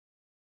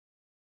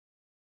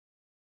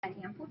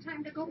ample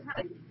time to go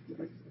potty.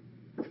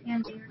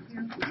 And it is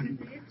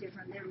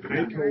different.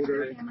 I told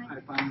her I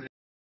found that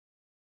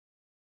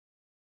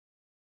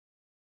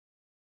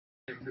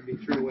to be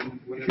true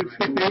whenever it's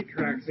the 8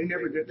 tracks. They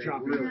never get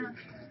chopped. really, Yeah.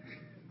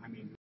 I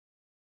mean,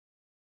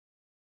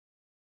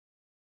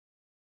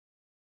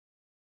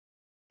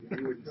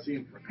 you wouldn't see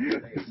them for a couple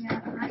of days.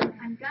 Yeah,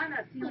 I've got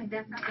a feeling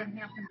that's not going to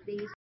happen to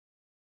these.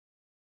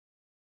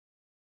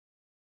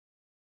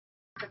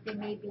 But they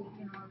may be, a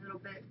little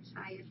bit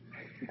shy.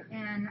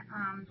 And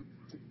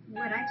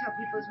what I tell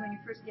people is when you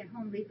first get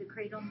home, leave the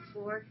crate on the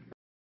floor.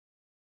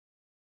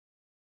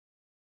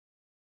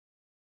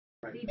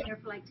 Right. Leave it there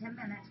for like 10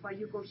 minutes while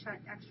you go shut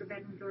extra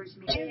bedroom doors.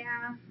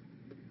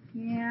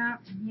 Yeah.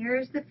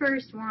 Here's the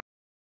first one.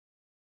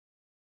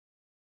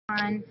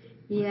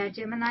 Yeah,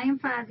 Gemini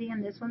and Fozzi,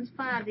 and this one's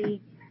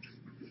Fozzi.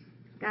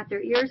 Got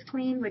their ears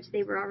cleaned, which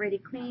they were already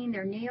clean.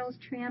 Their nails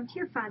trimmed.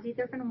 Here, Fozzi,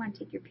 they're going to want to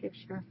take your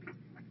picture.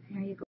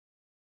 There you go.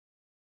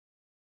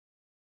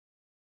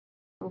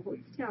 Oh, hold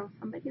still.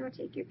 Somebody will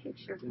take your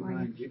picture for Gemini you.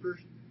 and Jeepers?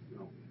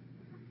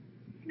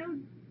 No.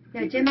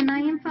 Yeah, Gemini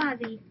and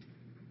Fozzi.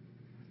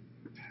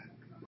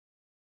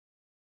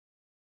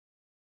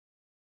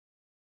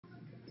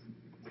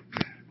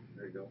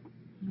 There you go.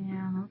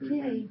 Yeah,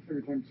 okay.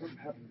 Every time something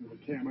happens with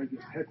a cam, I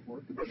just heck for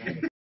it. Do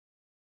anything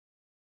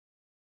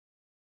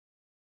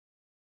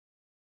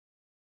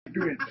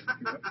to it.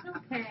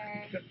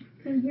 Okay.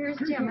 And here's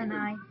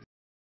Gemini.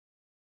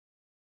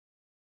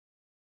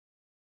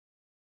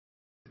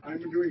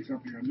 I'm doing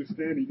something. I'm just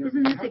standing here.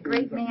 Isn't this a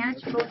great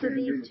match, both of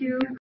these two?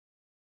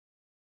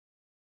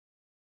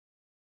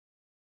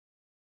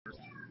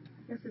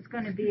 This is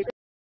going to be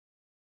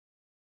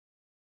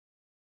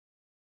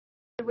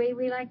the way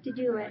we like to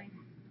do it.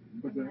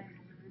 What's that?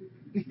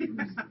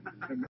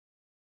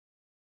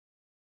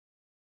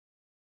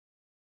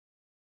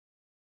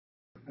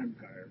 I'm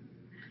tired.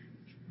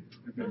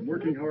 I've been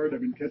working hard.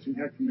 I've been catching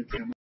heck from the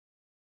camera.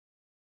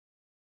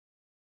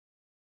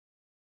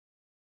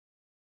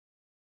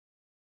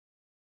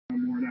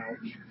 I'm worn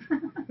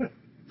out.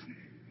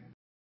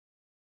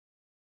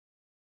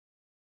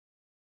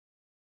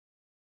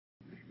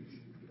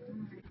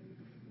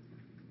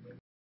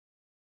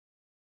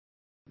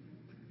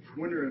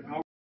 Wonder if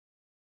how.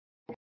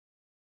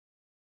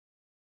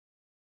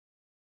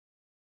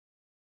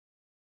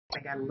 I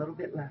got a little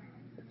bit left.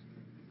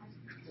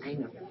 I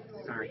know.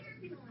 Sorry.